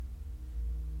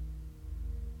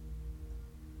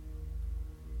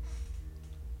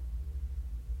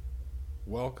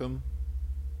Welcome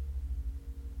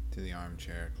to the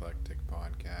Armchair Eclectic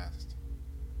Podcast.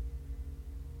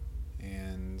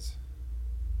 And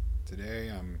today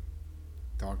I'm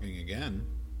talking again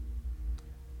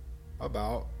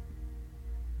about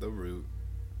the root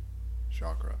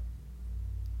chakra.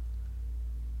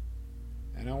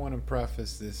 And I want to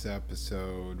preface this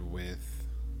episode with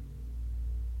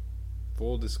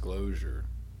full disclosure.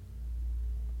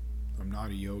 I'm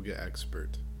not a yoga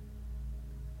expert.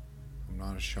 I'm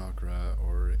not a chakra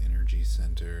or energy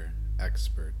center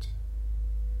expert.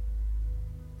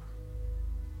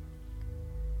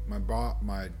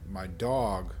 My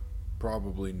dog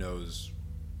probably knows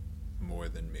more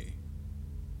than me.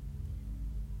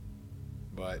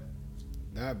 But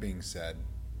that being said,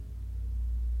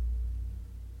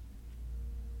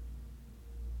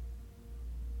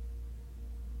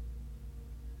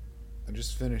 I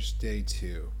just finished day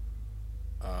 2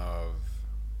 of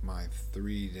my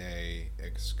 3-day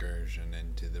excursion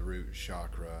into the root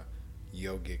chakra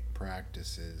yogic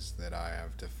practices that I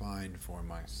have defined for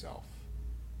myself.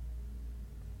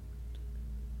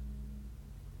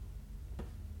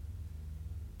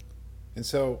 And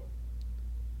so,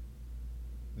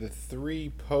 the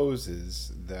 3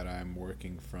 poses that I'm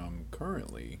working from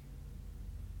currently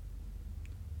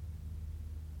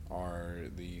are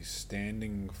the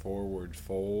standing forward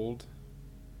fold,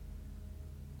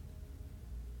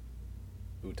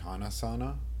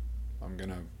 Uttanasana. I'm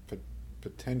going to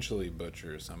potentially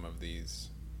butcher some of these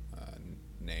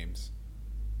names,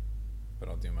 but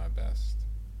I'll do my best.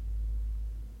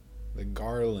 The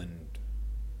garland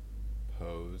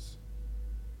pose,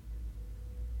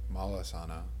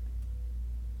 Malasana.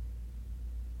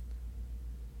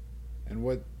 And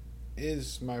what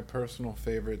is my personal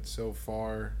favorite so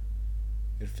far,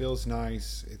 it feels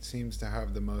nice, it seems to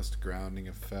have the most grounding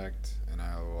effect, and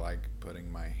I like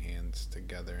putting my hands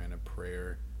together in a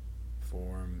prayer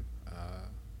form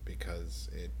because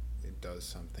it does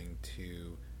something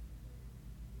to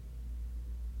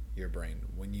your brain.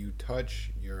 When you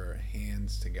touch your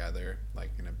hands together,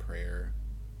 like in a prayer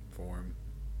form,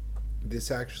 this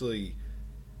actually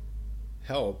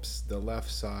helps the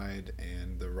left side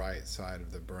and the right side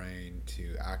of the brain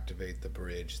to activate the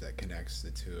bridge that connects the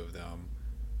two of them,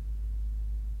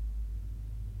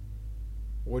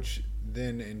 which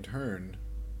then in turn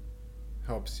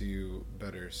helps you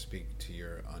better speak to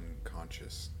your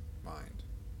unconscious mind.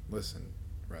 Listen,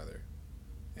 rather,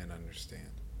 and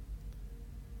understand.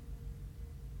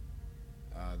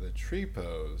 The tree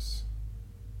pose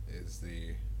is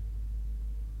the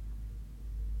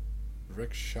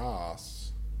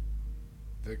Vrikshasana.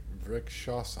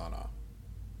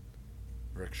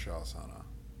 Vrikshasana.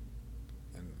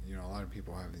 And, a lot of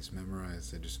people have these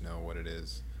memorized. They just know what it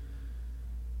is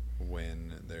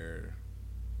when they're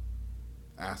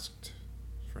asked,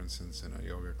 for instance, in a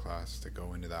yoga class to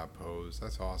go into that pose.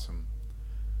 That's awesome.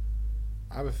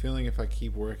 I have a feeling if I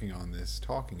keep working on this,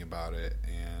 talking about it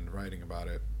and writing about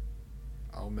it,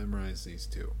 I'll memorize these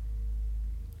too.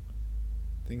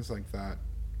 Things like that,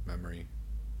 memorization,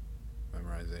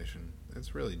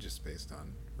 it's really just based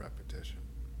on repetition.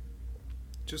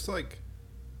 Just like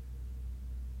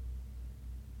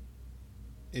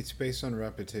it's based on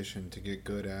repetition to get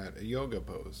good at a yoga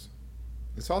pose.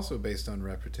 It's also based on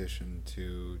repetition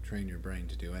to train your brain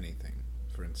to do anything.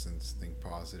 For instance, think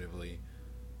positively,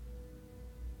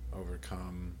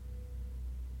 overcome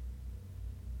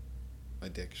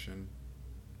addiction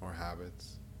or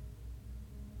habits.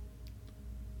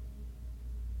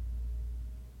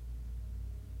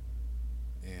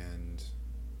 And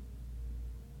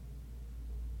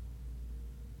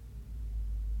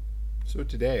so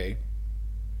today,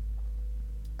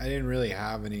 I didn't really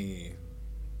have any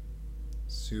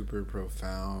super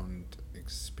profound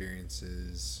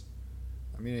experiences.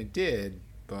 I mean, I did,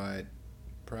 but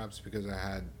perhaps because I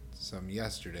had some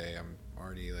yesterday, I'm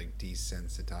already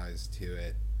desensitized to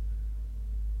it.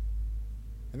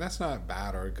 And that's not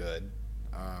bad or good.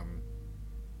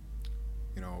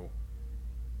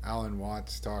 Alan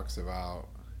Watts talks about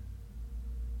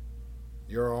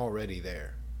you're already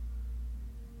there.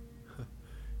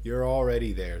 You're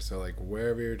already there. So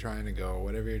wherever you're trying to go,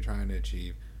 whatever you're trying to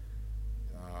achieve,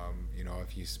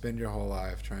 if you spend your whole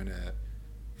life trying to,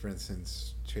 for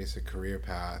instance, chase a career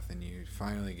path and you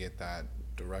finally get that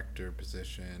director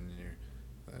position,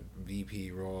 that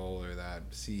VP role or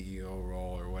that CEO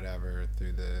role or whatever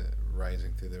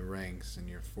rising through the ranks, and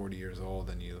you're 40 years old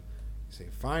and you say,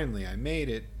 finally, I made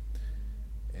it.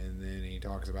 And then he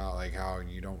talks about how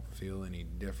you don't feel any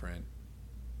different.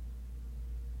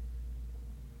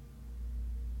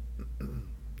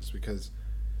 It's because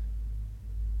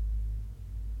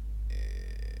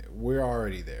we're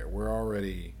already there. We're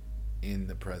already in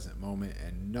the present moment,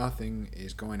 and nothing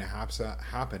is going to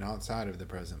happen outside of the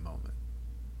present moment.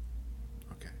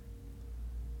 Okay.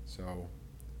 So,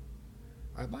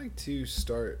 I'd like to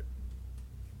start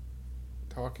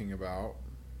talking about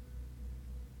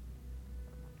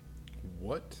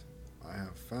what I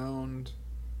have found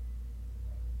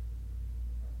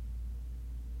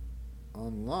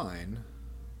online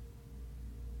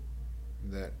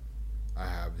that I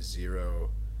have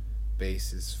zero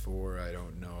basis for. I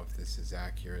don't know if this is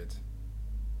accurate.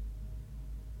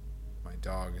 My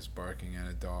dog is barking at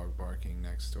a dog barking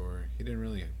next door. He didn't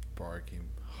really bark, he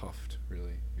huffed,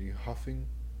 really. Are you huffing?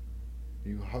 Are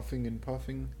you huffing and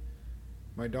puffing?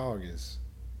 My dog is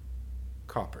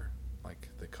copper, like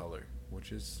the color,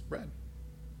 which is red.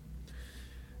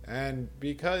 And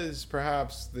because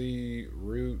perhaps the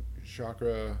root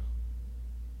chakra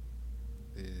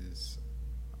is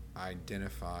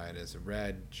identified as a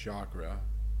red chakra,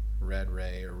 red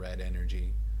ray or red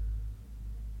energy,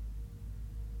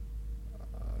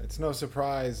 it's no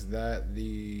surprise that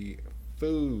the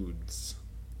foods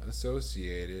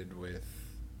associated with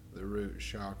the root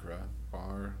chakra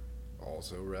are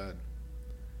also red.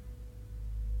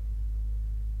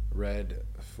 Red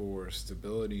for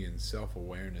stability and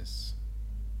self-awareness.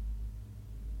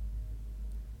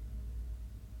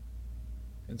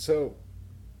 And so,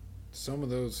 some of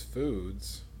those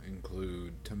foods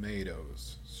include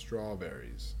tomatoes,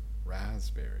 strawberries,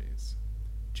 raspberries,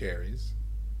 cherries,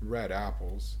 red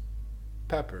apples,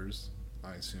 peppers,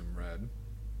 I assume red.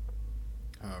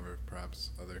 However,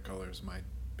 perhaps other colors might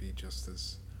be just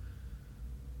as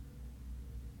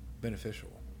beneficial.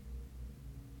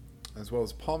 As well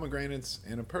as pomegranates,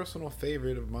 and a personal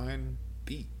favorite of mine,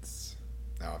 beets.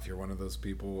 Now, if you're one of those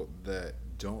people that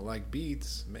don't like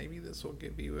beets, maybe this will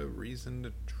give you a reason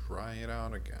to try it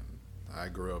out again. I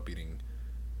grew up eating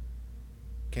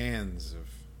cans of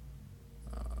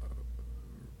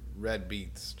red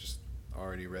beets, just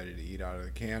already ready to eat out of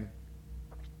the can.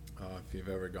 If you've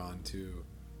ever gone to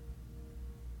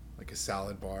like a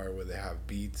salad bar where they have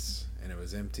beets and it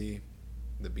was empty,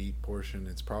 the beet portion,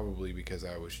 it's probably because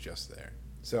I was just there.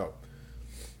 So,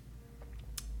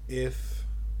 if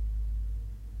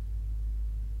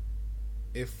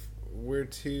we're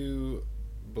to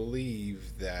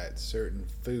believe that certain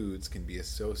foods can be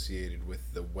associated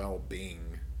with the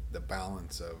well-being, the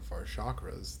balance of our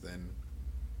chakras, then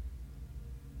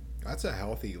that's a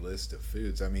healthy list of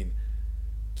foods. I mean,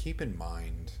 keep in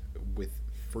mind, with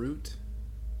fruit,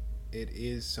 it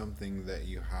is something that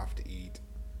you have to eat.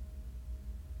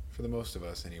 For the most of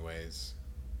us anyways,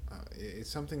 it's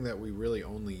something that we really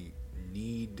only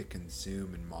need to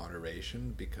consume in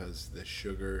moderation because the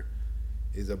sugar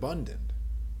is abundant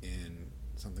in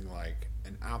something like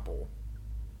an apple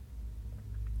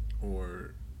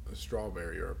or a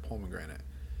strawberry or a pomegranate.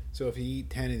 So if you eat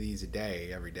 10 of these a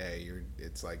day, every day,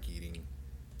 it's like eating,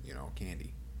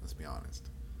 candy. Let's be honest.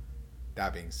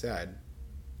 That being said,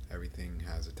 everything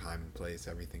has a time and place,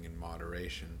 everything in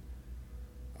moderation.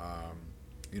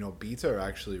 Beets are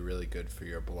actually really good for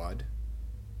your blood.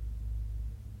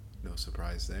 No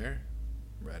surprise there.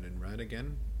 Red and red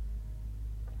again.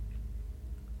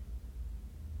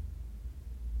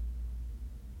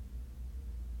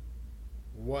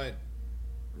 What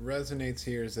resonates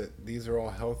here is that these are all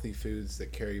healthy foods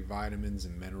that carry vitamins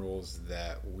and minerals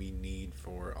that we need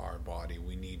for our body,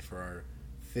 we need for our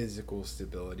physical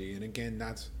stability. And again,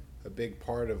 that's a big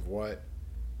part of what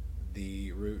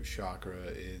the root chakra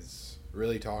is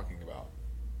really talking about,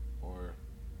 or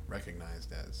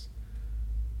recognized as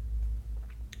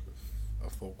a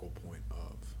focal point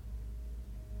of.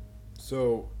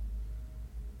 So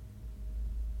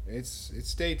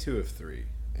it's day 2 of 3,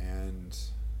 and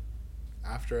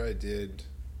after I did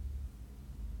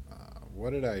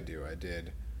what did I do? I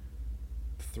did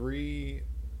 3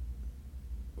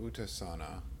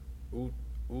 uttanasana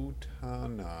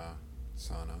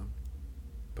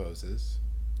poses.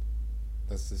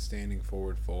 That's the standing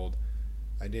forward fold.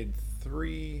 I did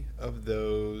 3 of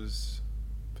those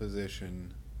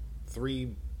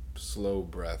 3 slow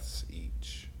breaths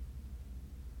each.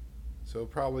 So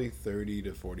probably 30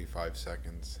 to 45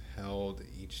 seconds held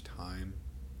each time.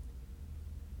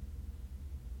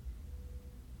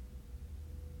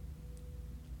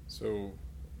 So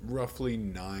roughly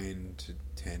 9 to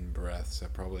 10 breaths. I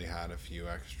probably had a few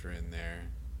extra in there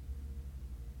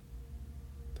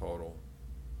total.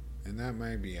 And that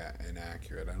might be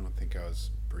inaccurate. I don't think I was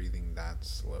breathing that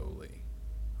slowly.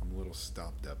 I'm a little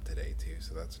stopped up today too,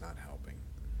 so that's not helping.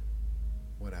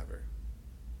 Whatever.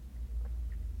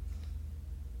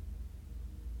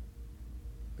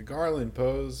 The garland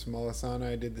pose,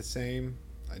 Malasana, I did the same.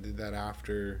 I did that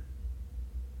after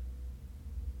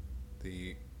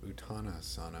the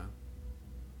Uttanasana.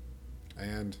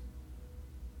 And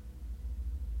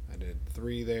I did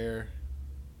 3 there,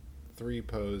 3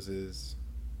 poses,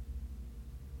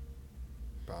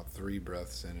 about 3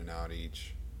 breaths in and out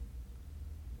each.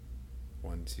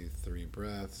 1, 2, 3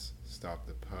 breaths, stop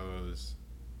the pose,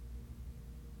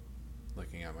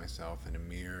 looking at myself in a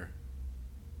mirror,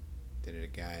 did it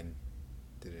again,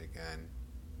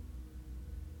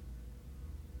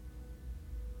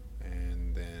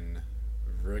 and then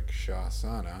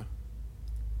Vrikshasana,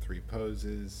 3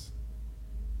 poses,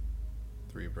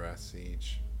 3 breaths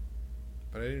each.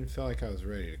 But I didn't feel like I was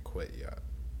ready to quit yet,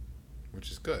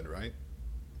 which is good, right?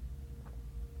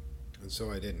 And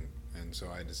so I didn't. And so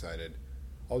I decided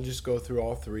I'll just go through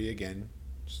all 3 again.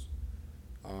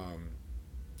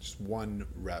 Just 1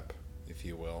 rep, if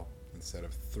you will, instead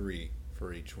of 3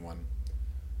 for each one.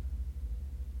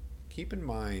 Keep in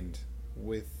mind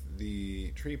with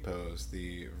the tree pose,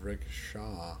 the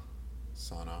Vrikshasana,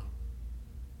 I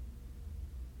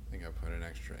think I put an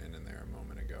extra in there a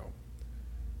moment ago.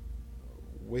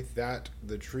 With that,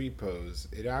 the tree pose,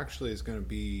 it actually is going to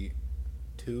be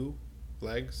 2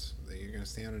 legs that you're going to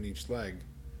stand on each leg.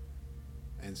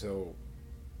 And so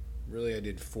really I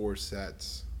did 4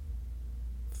 sets,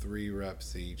 3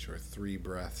 reps each, or 3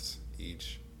 breaths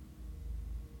each.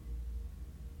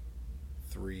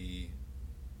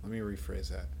 Let me rephrase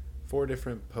that. 4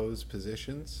 different pose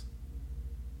positions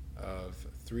of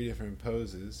 3 different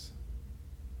poses.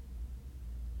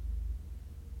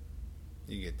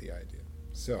 You get the idea.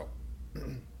 So,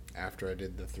 after I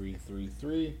did the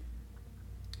 3-3-3,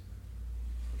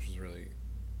 which was really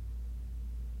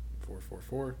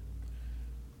 4-4-4,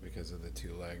 because of the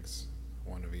 2 legs,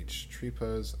 1 of each tree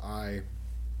pose, I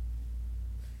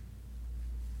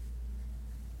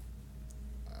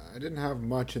didn't have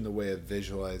much in the way of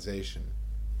visualization.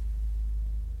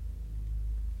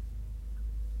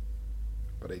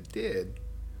 But I did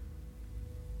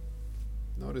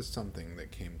notice something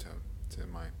that came to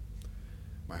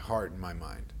my heart and my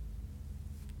mind.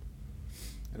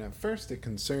 And at first it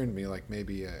concerned me, like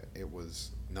maybe it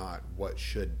was not what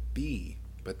should be.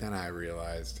 But then I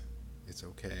realized it's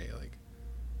okay. Like,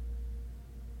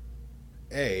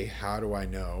 how do I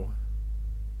know?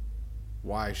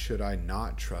 Why should I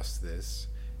not trust this?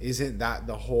 Isn't that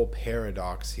the whole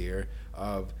paradox here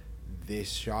of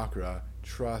this chakra,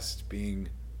 trust being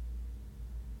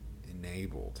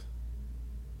enabled?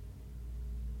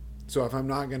 So if I'm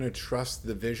not going to trust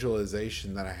the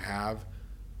visualization that I have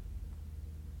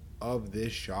of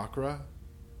this chakra,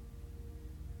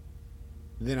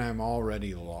 then I'm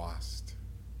already lost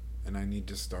and I need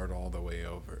to start all the way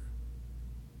over.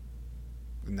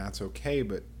 And that's okay,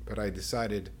 but I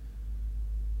decided,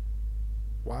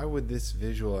 why would this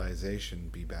visualization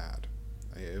be bad?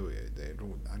 I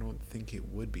don't think it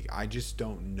would be. I just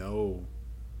don't know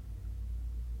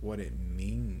what it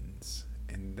means.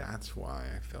 And that's why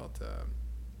I felt a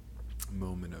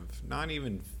moment of not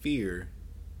even fear,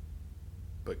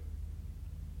 but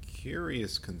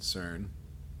curious concern.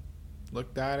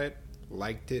 Looked at it,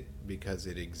 liked it because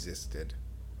it existed.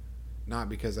 Not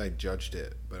because I judged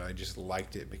it, but I just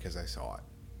liked it because I saw it.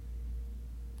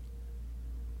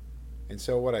 And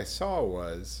so what I saw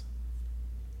was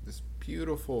this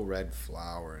beautiful red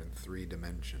flower in 3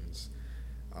 dimensions,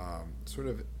 sort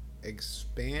of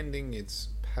expanding its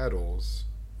petals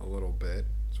a little bit,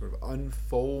 sort of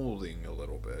unfolding a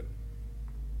little bit.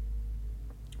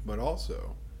 But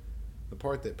also, the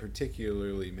part that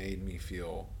particularly made me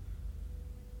feel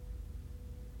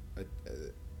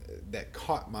that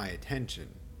caught my attention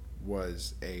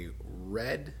was a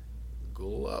red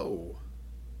glow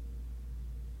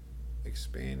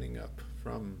expanding up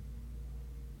from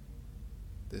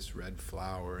this red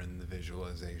flower in the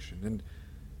visualization. And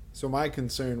so my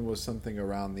concern was something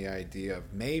around the idea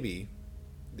of maybe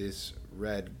this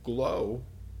red glow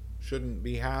shouldn't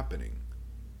be happening.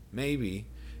 Maybe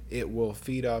it will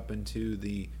feed up into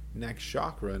the next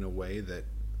chakra in a way that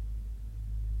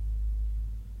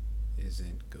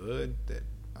isn't good, that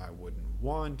I wouldn't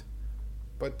want.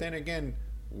 But then again,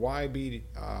 why be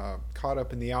caught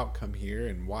up in the outcome here,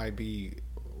 and why be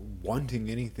wanting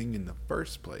anything in the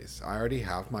first place? I already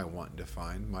have my want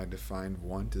defined. My defined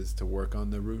want is to work on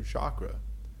the root chakra.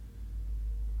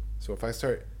 So if I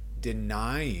start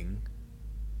denying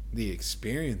the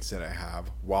experience that I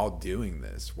have while doing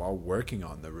this, while working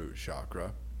on the root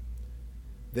chakra,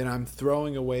 then I'm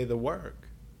throwing away the work.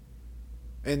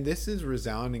 And this is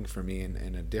resounding for me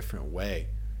in a different way.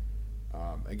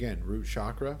 Again, root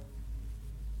chakra,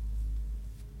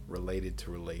 related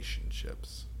to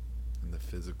relationships in the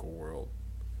physical world.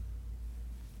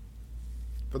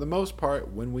 For the most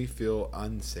part, when we feel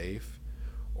unsafe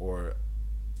or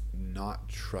not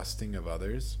trusting of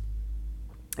others,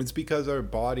 it's because our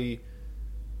body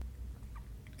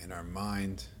and our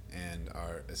mind and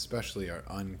especially our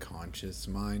unconscious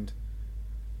mind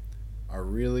are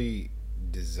really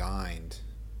designed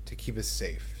to keep us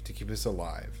safe, to keep us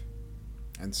alive.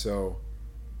 And so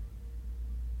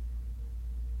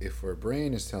if our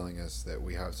brain is telling us that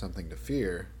we have something to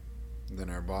fear, then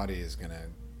our body is going to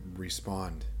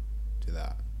respond to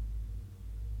that.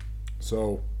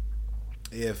 So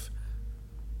if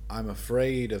I'm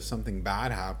afraid of something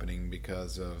bad happening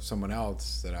because of someone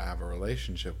else that I have a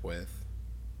relationship with,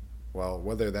 well,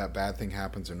 whether that bad thing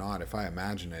happens or not, if I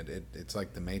imagine it's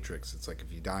like the Matrix. It's like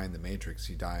if you die in the Matrix,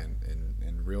 you die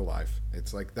in real life.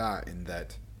 It's like that, in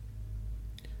that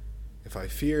if I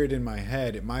fear it in my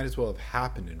head, it might as well have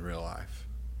happened in real life.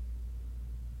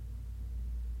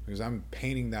 Because I'm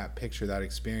painting that picture, that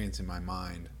experience in my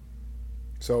mind.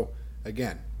 So,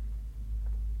 again,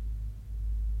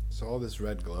 saw this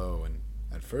red glow, and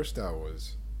at first I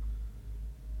was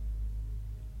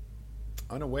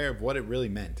unaware of what it really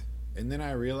meant. And then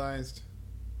I realized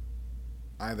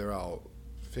either I'll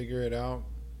figure it out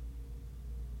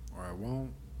or I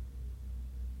won't,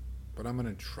 but I'm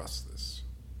going to trust this.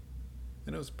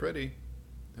 And it was pretty.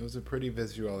 It was a pretty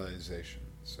visualization.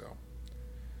 So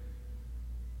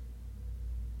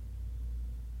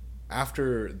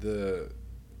after the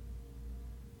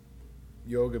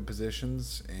yoga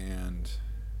positions and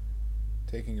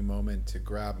taking a moment to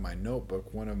grab my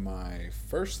notebook, one of my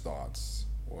first thoughts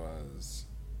was,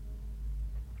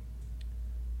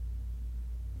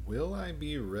 will I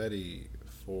be ready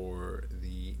for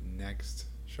the next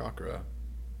chakra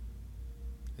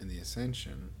in the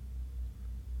ascension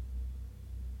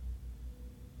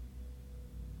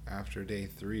after day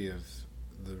 3 of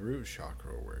the root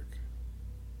chakra work?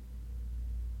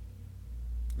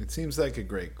 It seems like a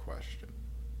great question.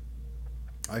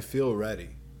 I feel ready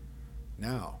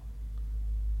now.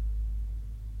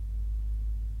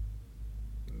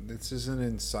 This is an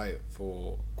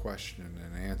insightful question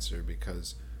and answer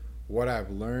because what I've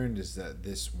learned is that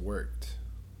this worked.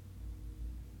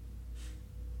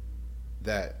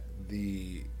 That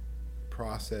the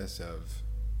process of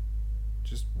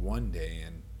just one day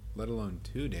in, let alone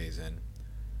 2 days in,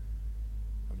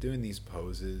 of doing these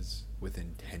poses with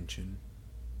intention,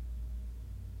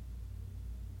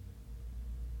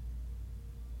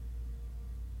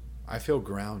 I feel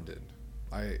grounded.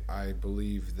 I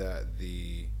believe that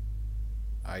the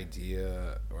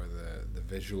idea or the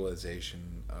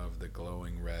visualization of the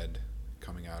glowing red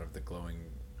coming out of the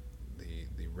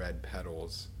red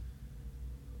petals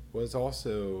was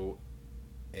also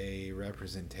a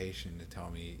representation to tell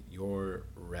me you're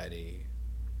ready.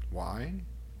 Why?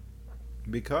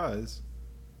 Because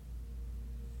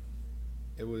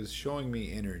it was showing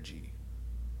me energy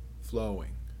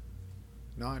flowing,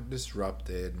 not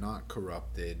disrupted, not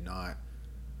corrupted, not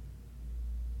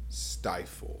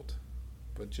stifled,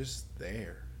 but just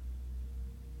there.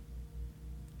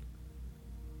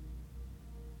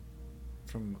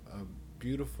 From a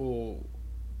beautiful,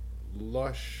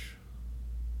 lush,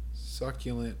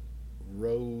 succulent,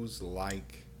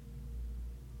 rose-like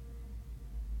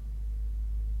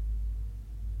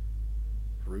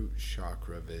root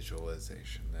chakra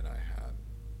visualization that I had.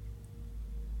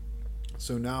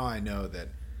 So now I know that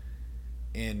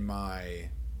in my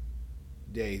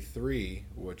day 3,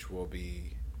 which will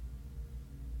be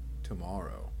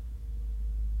tomorrow,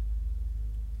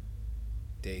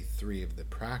 day 3 of the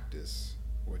practice,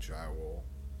 which I will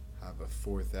have a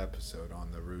 4th episode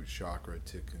on the root chakra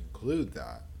to conclude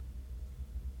that.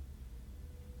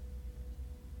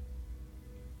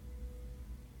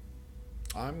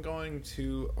 I'm going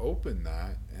to open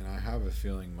that, and I have a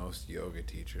feeling most yoga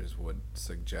teachers would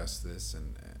suggest this,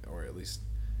 or at least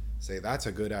say that's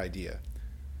a good idea.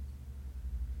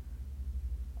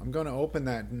 I'm going to open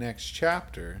that next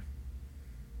chapter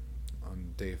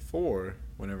on day 4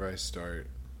 whenever I start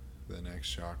the next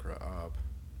chakra up.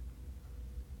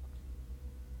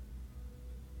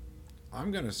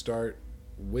 I'm going to start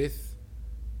with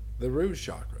the root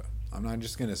chakra. I'm not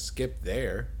just going to skip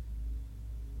there.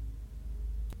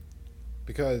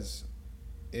 Because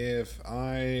if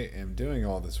I am doing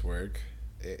all this work,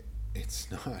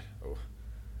 it's not... Oh,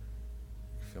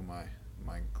 I feel my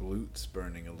glutes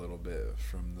burning a little bit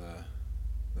from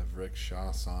the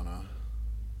Vrikshasana.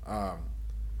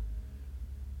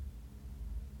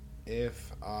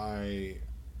 If I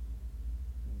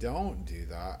don't do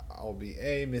that, I'll be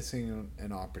missing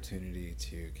an opportunity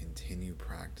to continue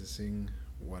practicing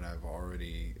what I've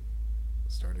already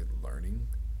started learning.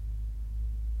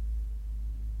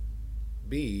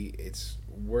 B, it's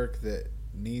work that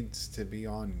needs to be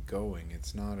ongoing.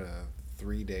 It's not a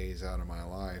 3 days out of my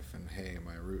life and hey,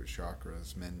 my root chakra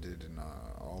is mended and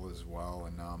all is well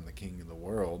and now I'm the king of the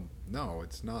world. No,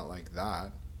 it's not like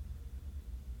that.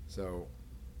 So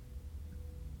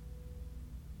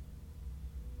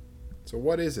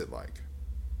what is it like?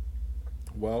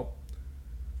 Well,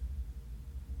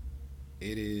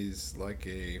 it is like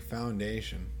a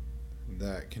foundation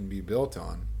that can be built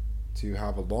on to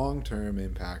have a long-term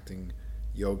impacting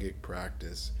yogic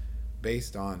practice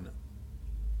based on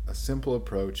a simple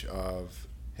approach of,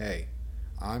 hey,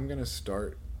 I'm going to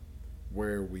start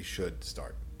where we should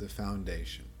start, the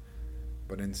foundation.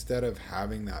 But instead of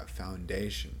having that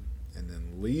foundation and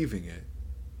then leaving it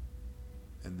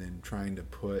and then trying to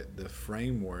put the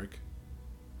framework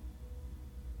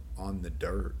on the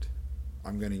dirt,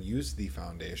 I'm going to use the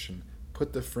foundation,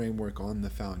 put the framework on the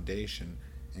foundation,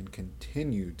 and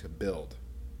continue to build.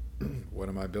 What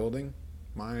am I building?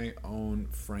 My own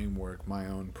framework, my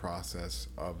own process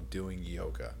of doing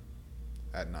yoga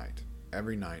at night,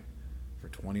 every night for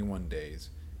 21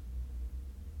 days,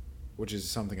 which is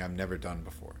something I've never done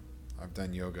before. I've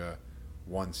done yoga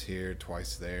once here,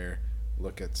 twice there,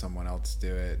 look at someone else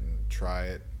do it and try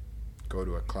it, go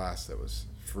to a class that was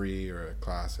free or a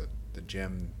class at the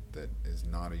gym that is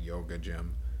not a yoga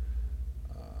gym,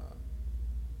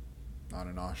 not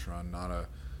an ashram, not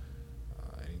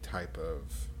any type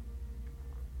of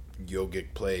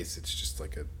yogic place. It's just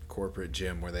like a corporate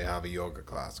gym where they have a yoga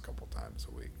class a couple times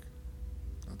a week.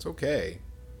 That's okay.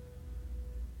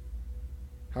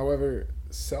 However,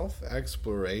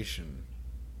 self-exploration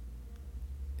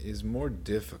is more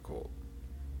difficult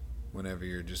whenever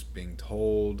you're just being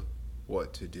told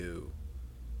what to do.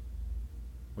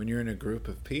 When you're in a group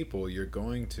of people, you're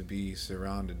going to be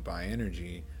surrounded by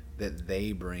energy that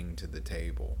they bring to the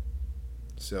table.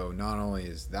 So not only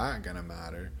is that going to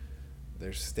matter,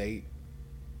 their state,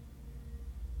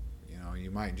 you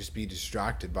might just be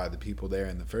distracted by the people there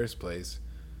in the first place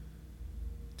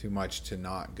too much to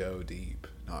not go deep,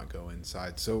 not go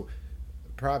inside. So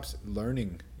perhaps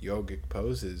learning yogic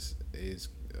poses is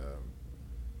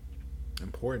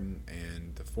important,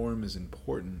 and the form is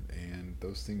important, and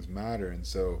those things matter, and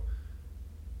so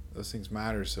those things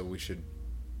matter, so we should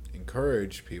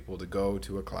encourage people to go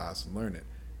to a class and learn it.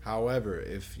 However,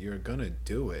 if you're gonna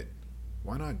do it,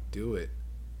 why not do it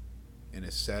in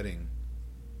a setting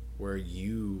where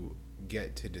you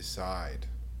get to decide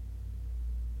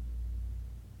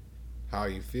how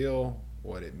you feel,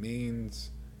 what it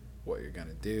means, what you're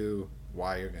gonna do,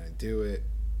 why you're gonna do it.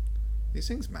 These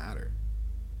things matter.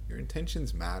 Your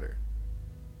intentions matter.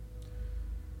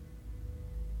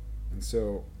 And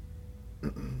so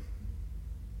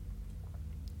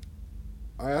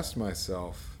I asked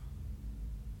myself,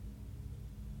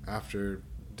 after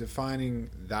defining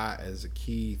that as a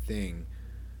key thing,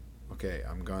 okay,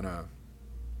 I'm gonna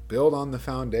build on the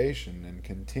foundation and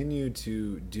continue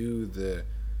to do the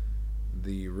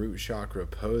root chakra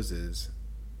poses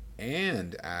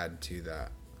and add to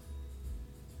that.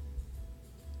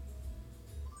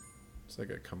 It's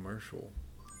like a commercial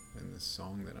in this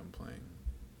song that I'm playing.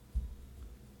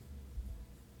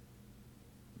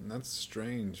 And that's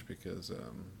strange because there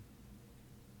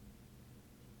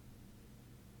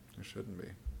shouldn't be.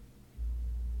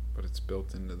 But it's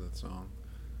built into the song.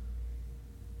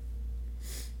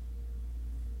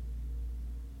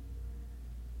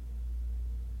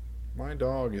 My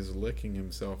dog is licking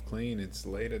himself clean. It's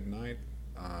late at night,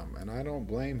 and I don't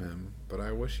blame him, but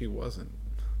I wish he wasn't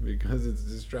because it's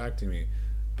distracting me.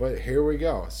 But here we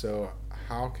go. So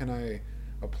how can I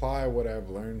apply what I've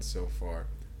learned so far?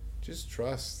 Just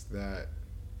trust that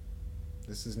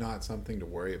this is not something to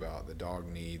worry about. The dog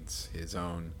needs his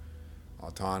own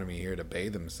autonomy here to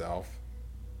bathe himself.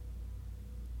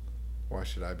 Why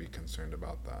should I be concerned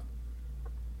about that?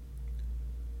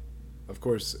 Of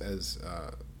course, as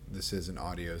this is an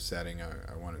audio setting,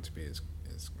 I want it to be as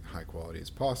high quality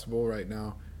as possible right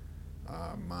now.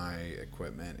 My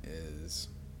equipment is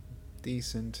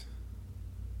decent,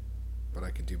 but I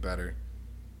could do better.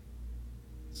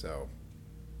 So,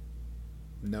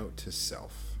 note to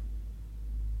self.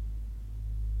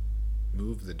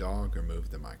 Move the dog or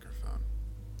move the microphone.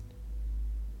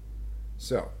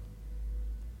 So,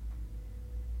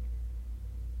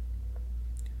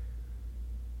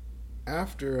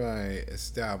 after I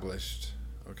established,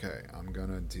 okay, I'm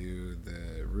gonna do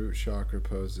the root chakra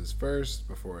poses first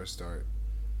before I start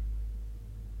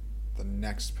the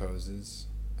next poses,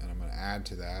 and I'm gonna add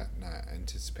to that, and I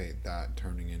anticipate that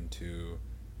turning into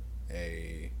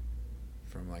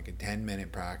from like a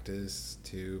 10-minute practice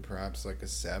to perhaps like a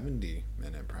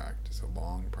 70-minute practice, a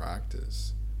long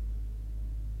practice.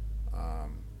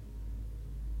 Um,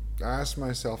 I asked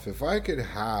myself, if I could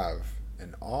have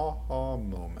an aha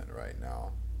moment right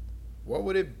now, what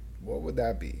would it what would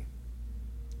that be?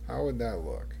 How would that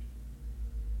look?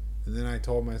 And then I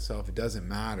told myself it doesn't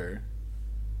matter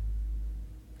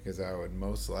because I would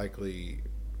most likely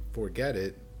forget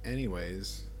it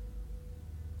anyways.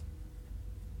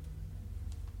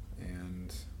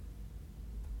 And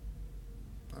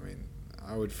I mean,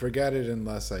 I would forget it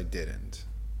unless I didn't.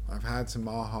 I've had some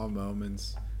aha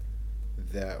moments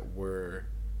that were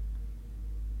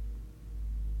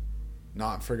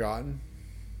not forgotten.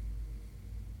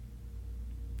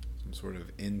 Some sort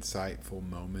of insightful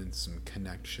moments, some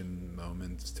connection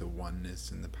moments to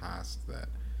oneness in the past that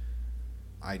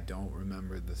I don't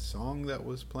remember the song that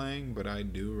was playing, but I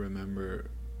do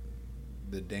remember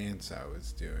the dance I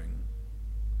was doing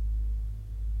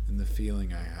and the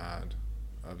feeling I had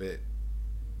of it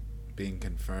being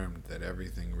confirmed that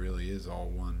everything really is all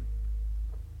one.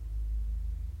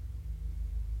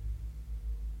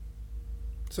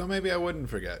 So maybe I wouldn't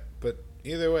forget, but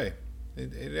either way,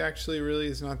 it actually really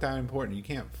is not that important. You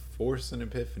can't force an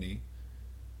epiphany.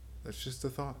 That's just a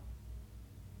thought.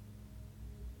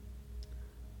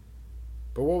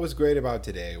 But what was great about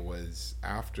today was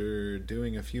after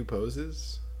doing a few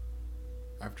poses,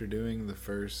 after doing the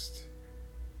first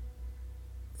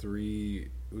 3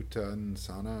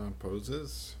 Uttanasana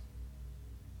poses,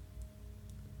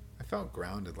 I felt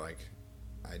grounded like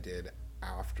I did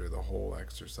after the whole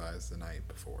exercise the night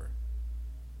before.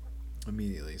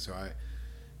 Immediately. So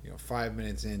 5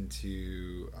 minutes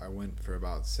into, I went for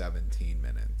about 17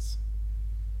 minutes.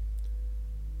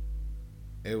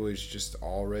 It was just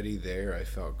already there. I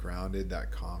felt grounded.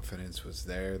 That confidence was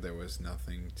there. There was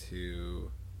nothing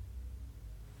to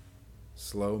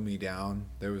slow me down.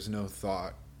 There was no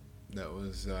thought that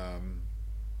was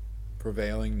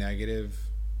prevailing negative.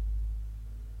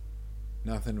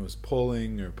 Nothing was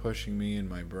pulling or pushing me in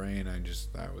my brain. I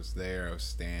was there. I was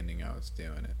standing. I was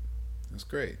doing it. It was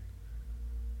great.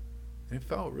 And it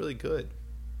felt really good.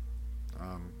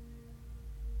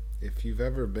 If you've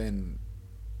ever been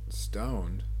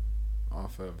stoned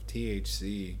off of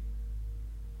THC,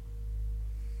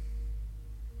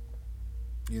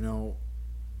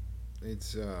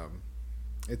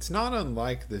 it's not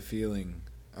unlike the feeling.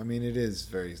 I mean, it is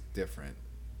very different,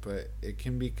 but it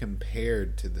can be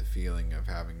compared to the feeling of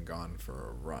having gone for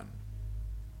a run,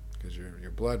 because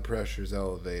your blood pressure's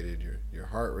elevated, your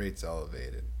heart rate's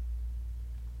elevated.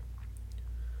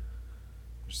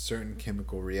 There's certain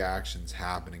chemical reactions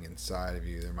happening inside of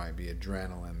you. There might be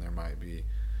adrenaline. There might be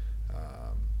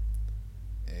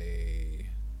a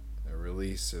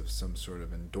release of some sort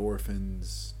of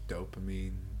endorphins,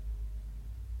 dopamine.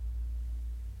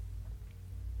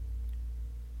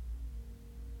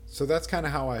 So that's kind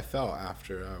of how I felt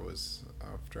after I was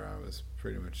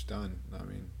pretty much done. I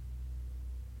mean,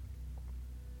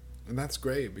 and that's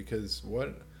great, because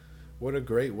what a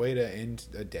great way to end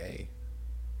a day.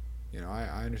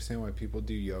 I understand why people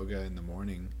do yoga in the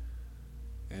morning,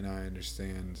 and I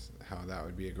understand how that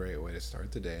would be a great way to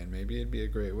start the day, and maybe it'd be a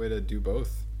great way to do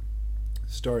both,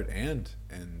 start and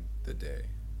end the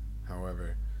day.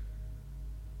 However,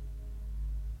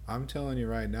 I'm telling you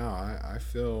right now, I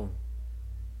feel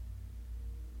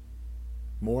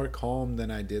more calm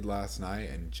than I did last night,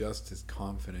 and just as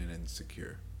confident and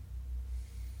secure.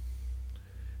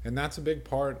 And that's a big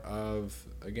part of,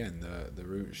 again, the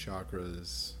root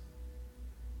chakra's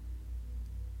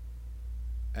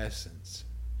essence.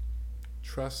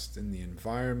 Trust in the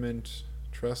environment,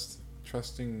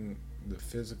 trusting the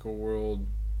physical world,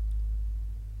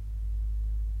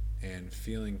 and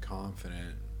feeling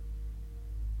confident,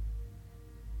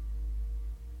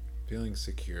 feeling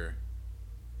secure.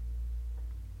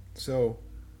 So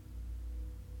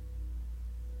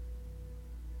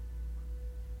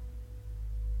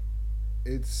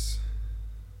it's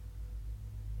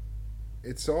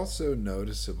also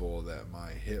noticeable that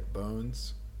my hip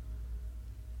bones,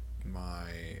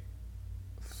 my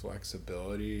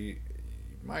flexibility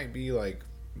might be like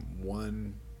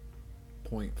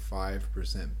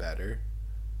 1.5% better.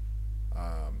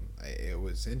 It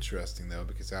was interesting though,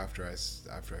 because after I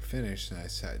finished and I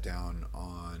sat down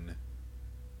on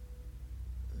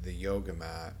the yoga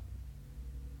mat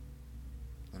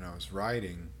and I was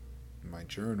writing in my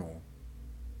journal,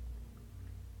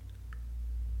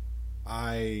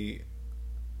 I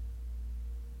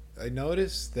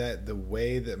noticed that the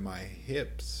way that my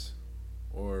hips,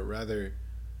 or rather,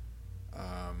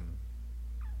 I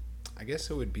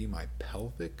guess it would be my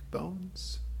pelvic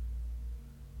bones,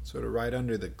 sort of right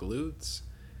under the glutes,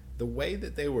 the way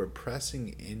that they were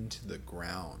pressing into the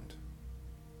ground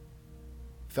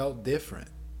felt different.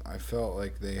 I felt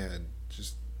like they had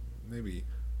just maybe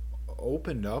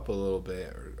opened up a little bit,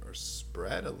 or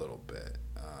spread a little bit.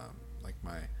 Like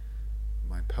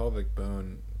my pelvic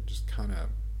bone just kind of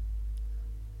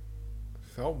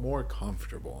felt more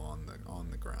comfortable on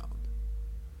the ground.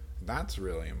 That's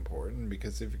really important,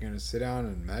 because if you're going to sit down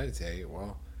and meditate,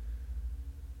 well,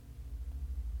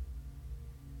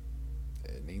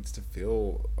 it needs to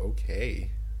feel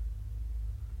okay.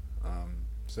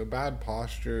 So bad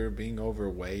posture, being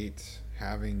overweight,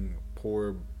 having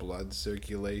poor blood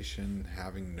circulation,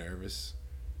 having nervous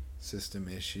system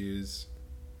issues,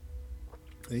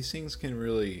 these things can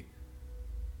really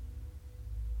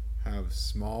have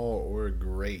small or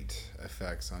great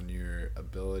effects on your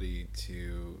ability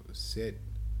to sit,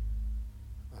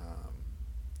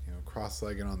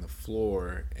 cross-legged on the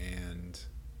floor and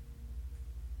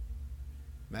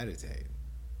meditate.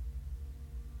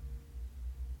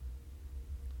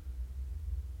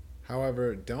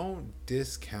 However, don't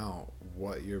discount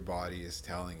what your body is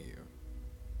telling you.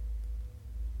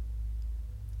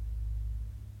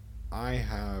 I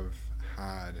have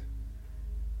had,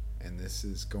 and this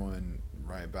is going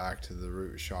right back to the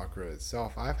root chakra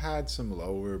itself, I've had some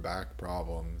lower back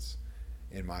problems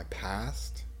in my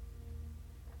past.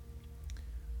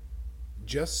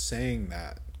 Just saying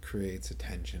that creates a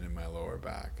tension in my lower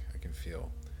back, I can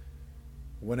feel.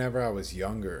 Whenever I was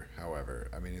younger,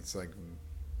 however, I mean, it's like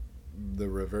the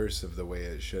reverse of the way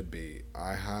it should be.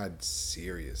 I had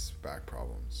serious back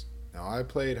problems. Now, I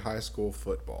played high school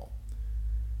football,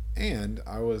 and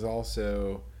I was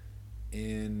also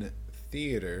in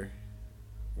theater,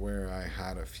 where I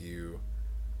had a few,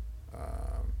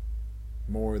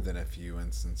 more than a few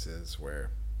instances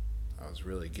where I was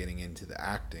really getting into the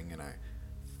acting, and I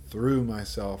threw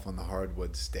myself on the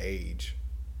hardwood stage.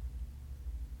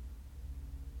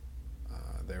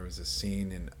 There was a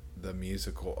scene in the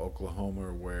musical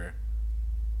Oklahoma where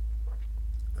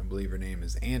I believe her name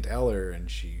is Aunt Eller,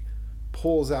 and she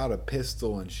pulls out a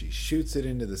pistol and she shoots it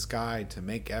into the sky to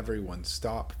make everyone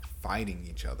stop fighting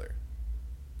each other.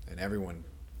 And everyone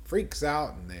freaks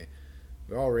out and they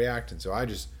all react. And so I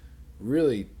just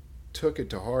really took it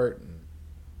to heart and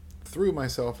threw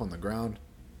myself on the ground.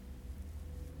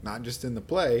 Not just in the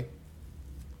play,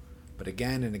 but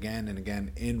again and again and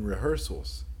again in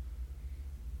rehearsals.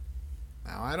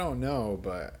 Now, I don't know,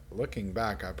 but looking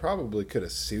back, I probably could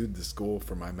have sued the school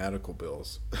for my medical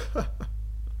bills.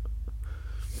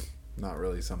 Not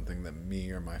really something that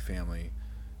me or my family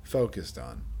focused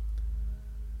on.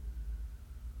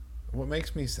 What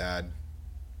makes me sad,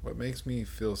 what makes me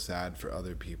feel sad for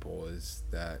other people is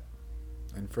that,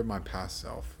 and for my past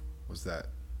self, was that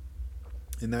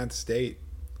in that state,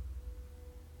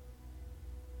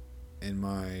 in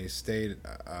my state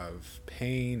of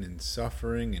pain and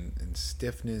suffering and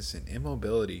stiffness and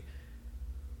immobility,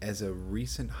 as a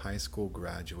recent high school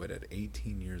graduate at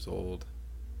 18 years old,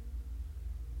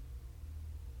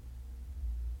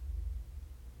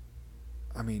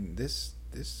 I mean, this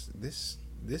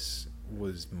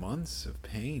was months of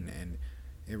pain, and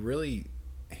it really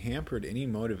hampered any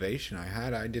motivation I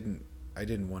had. I didn't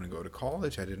want to go to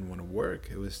college. I didn't want to work.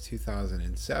 It was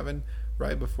 2007,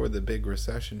 right before the big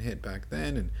recession hit back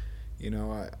then, and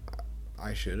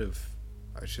I should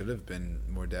have been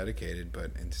more dedicated,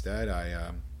 but instead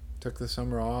I took the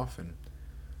summer off and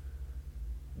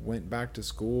went back to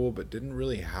school, but didn't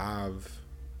really have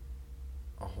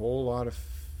a whole lot of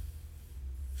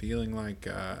feeling like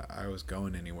I was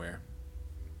going anywhere.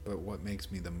 But what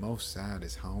makes me the most sad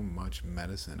is how much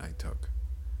medicine I took.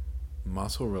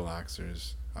 Muscle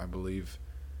relaxers, I believe,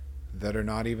 that are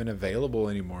not even available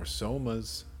anymore.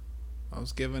 Somas. I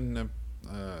was given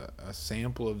a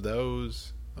sample of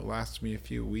those that lasted me a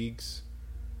few weeks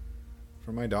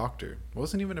from my doctor. It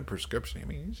wasn't even a prescription. I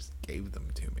mean, he just gave them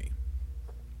to me.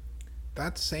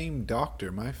 That same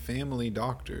doctor, my family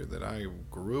doctor that I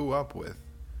grew up with,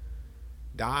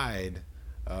 died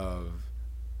of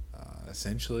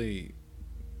essentially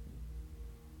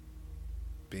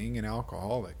being an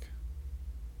alcoholic.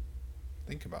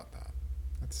 Think about that.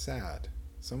 That's sad.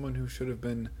 Someone who should have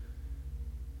been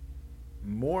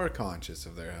more conscious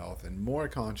of their health and more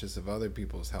conscious of other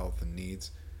people's health and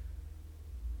needs.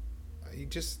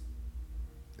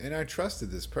 And I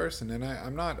trusted this person, and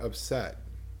I'm not upset,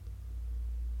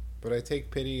 but I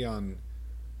take pity on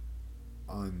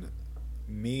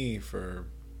me for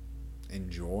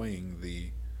enjoying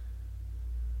the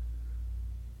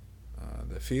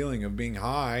feeling of being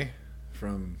high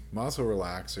from muscle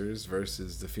relaxers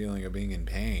versus the feeling of being in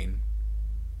pain.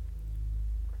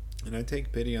 And I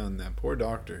take pity on that poor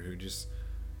doctor who just,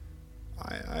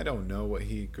 I don't know what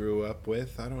he grew up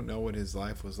with. I don't know what his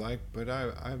life was like, but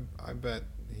I bet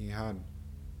he had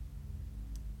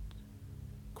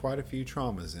quite a few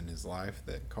traumas in his life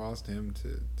that caused him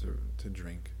to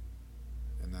drink,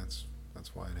 and that's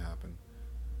why it happened.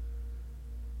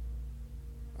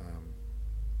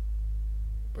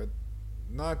 But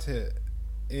not to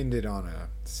end it on a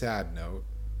sad note,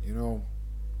 you know,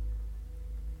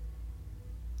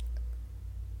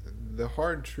 the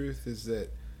hard truth is that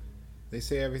they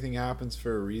say everything happens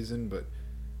for a reason, but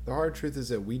the hard truth is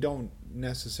that we don't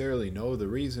necessarily know the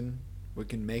reason. We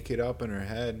can make it up in our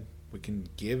head. We can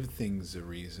give things a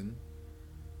reason.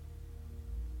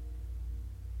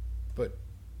 But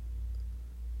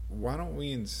why don't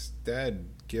we instead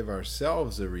give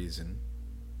ourselves a reason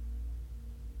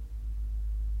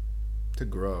to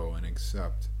grow and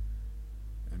accept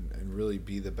and really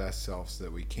be the best selves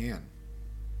that we can?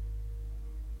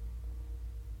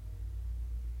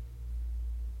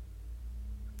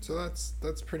 So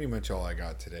that's pretty much all I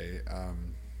got today.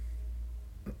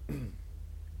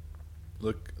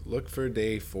 Look for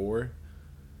day 4,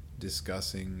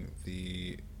 discussing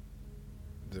the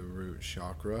root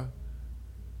chakra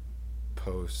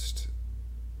post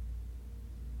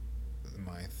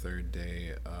my 3rd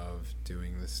day of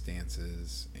doing the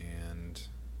stances and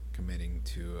committing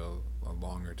to a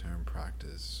longer term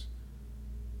practice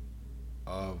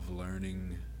of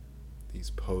learning these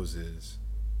poses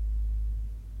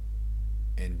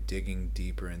and digging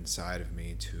deeper inside of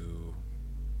me to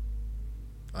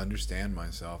understand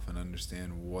myself and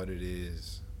understand what it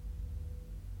is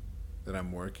that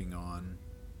I'm working on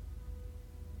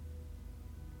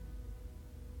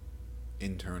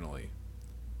internally.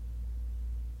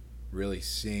 Really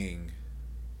seeing,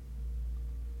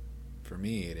 for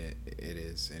me it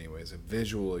is anyways, a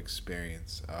visual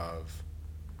experience of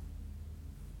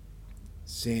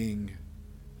seeing,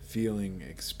 feeling,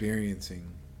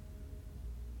 experiencing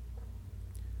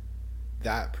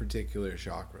that particular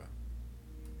chakra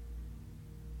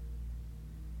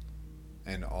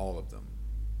and all of them.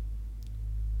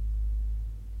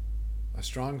 A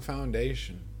strong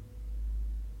foundation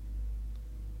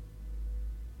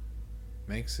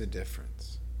makes a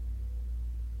difference.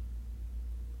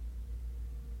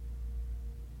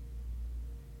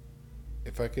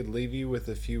 If I could leave you with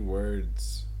a few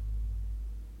words,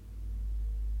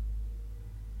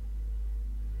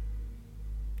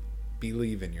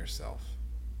 believe in yourself.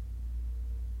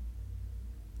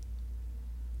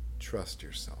 Trust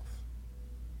yourself.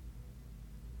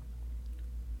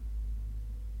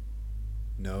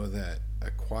 Know that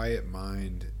a quiet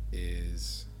mind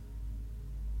is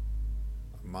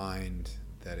a mind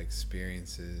that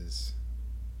experiences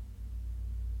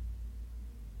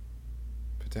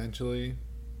potentially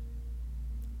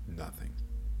nothing.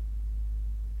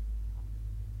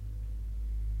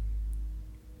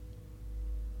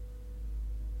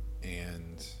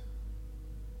 And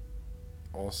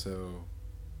also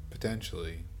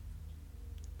potentially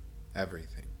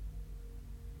everything.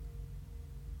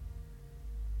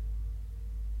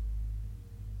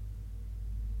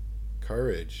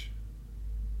 Courage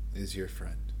is your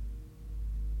friend.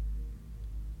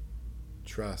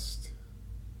 Trust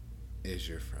is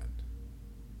your friend.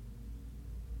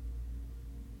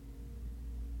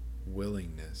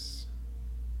 Willingness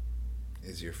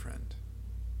is your friend.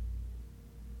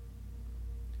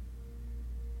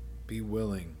 Be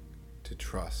willing to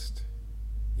trust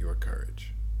your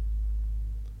courage.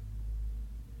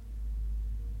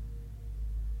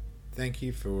 Thank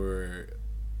you for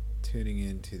tuning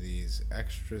into these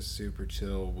extra super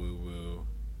chill woo-woo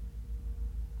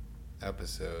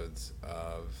episodes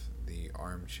of the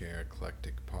Armchair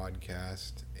Eclectic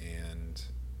podcast, and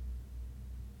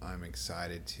I'm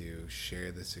excited to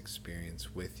share this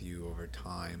experience with you over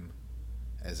time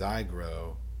as I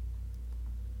grow.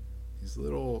 These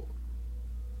little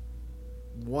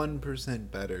 1%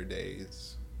 better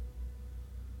days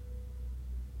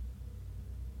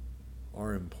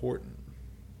are important.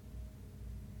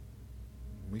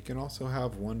 We can also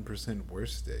have 1%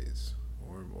 worse days,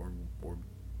 or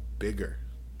bigger,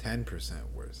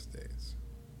 10% worse days.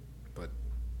 But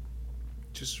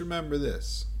just remember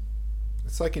this.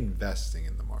 It's like investing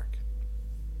in the market.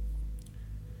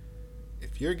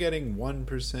 If you're getting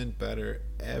 1% better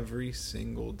every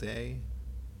single day,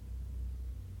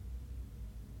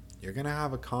 you're going to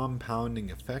have a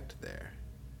compounding effect there.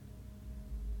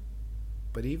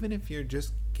 But even if you're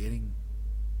just getting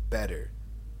better,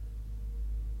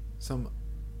 some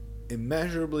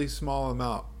immeasurably small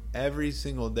amount every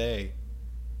single day,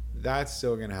 that's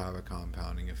still going to have a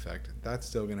compounding effect. That's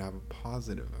still going to have a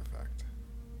positive effect.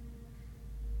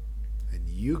 And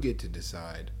you get to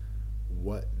decide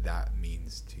what that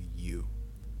means to you.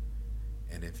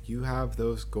 And if you have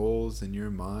those goals in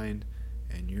your mind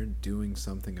and you're doing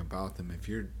something about them, if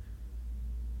you're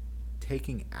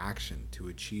taking action to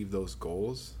achieve those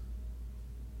goals,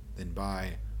 then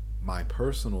by my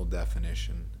personal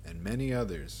definition and many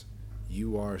others,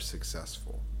 you are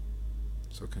successful.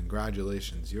 So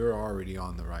congratulations, you're already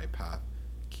on the right path.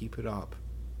 Keep it up.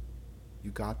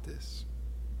 You got this.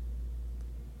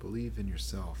 Believe in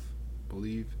yourself.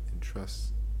 Believe and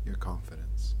trust your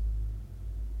confidence.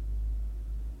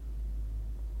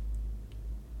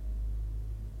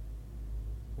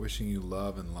 Wishing you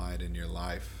love and light in your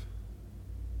life.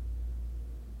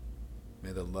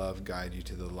 May the love guide you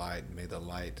to the light. May the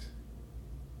light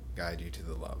guide you to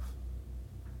the love.